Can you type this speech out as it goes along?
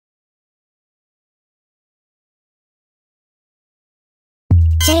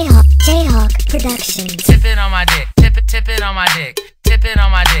J-Hawk Productions. Tip it on my dick, tip it on my dick, tip it on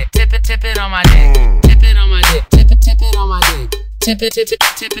my dick, tip it on my dick, tip it on my dick, tip it on my dick, tip it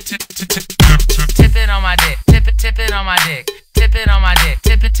on my dick, tip it on my dick, tip it on my dick,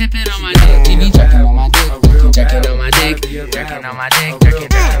 tip it on my dick. He be jerking on my dick, jerking on my dick, jerking on my dick,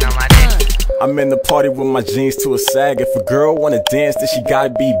 jerking on my dick. I'm in the party with my jeans to a sag. If a girl wanna dance, then she gotta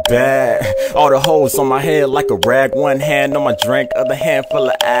be bad. All the hoes on my head like a rag. One hand on my drink, other hand full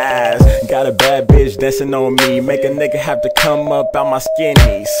of ass. Got a bad bitch dancing on me, make a nigga have to come up out my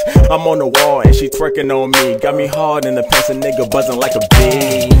skinnies. I'm on the wall and she twerking on me. Got me hard in the pants, a nigga buzzing like a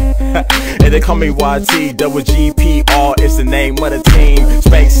bee. And they call me YT, double GPR, it's the name of the team.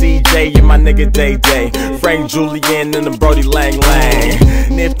 Spank CJ and my nigga Day Day, Frank Julian and the Brody Lang Lang.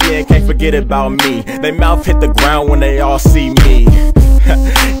 Nifty and can't forget about me. They mouth hit the ground when they all see me.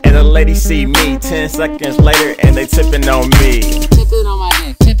 And the ladies see me 10 seconds later and they tipping on me. Tip it on my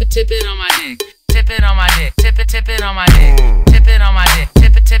dick, tip it on my dick, tip it on my dick, tip it on my dick, tip it on my dick,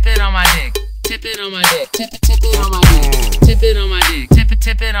 tip it on my dick, tip it on my dick, tip it on my dick,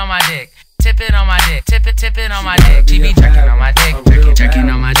 tip it on my dick, tip it on my dick, tip it on my dick, tip it on my dick. He be jerking on my dick, jerking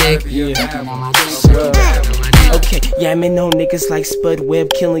on my dick, jerking on my dick, jerking on my dick. Okay, yamming on niggas like Spud Web,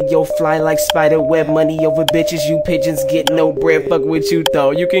 killing your fly like spider web. Money over bitches, you pigeons get no bread. Fuck what you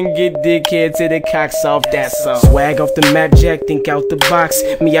thought, you can get dickhead to the cocks off, that's all. Swag off the map, Jack, think out the box.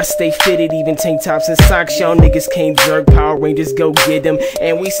 Me, I stay fitted, even tank tops and socks. Y'all niggas can't jerk, Power Rangers go get them.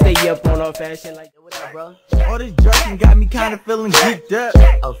 And we stay up on our fashion like, what up, bro? All this jerking got me kinda feeling geeked up.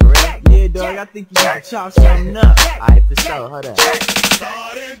 Oh, for real? Yeah, dog, I think you gotta chop something up. Alright, for sure, hold up.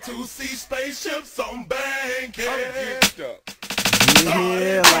 Starting to see spaceships on Bankhead.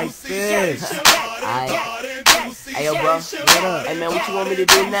 Yeah, like this. Hey, yo, bro, what up? Hey, man, what you want me to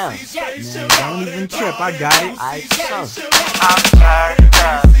do now? Man, don't even trip, I got it. Alright, for sure. I'm jerked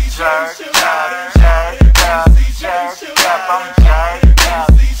up, jerked up, jerked up, jerked up, I'm jerked up,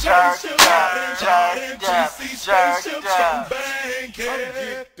 jerked up, jerked up,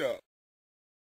 jerked up.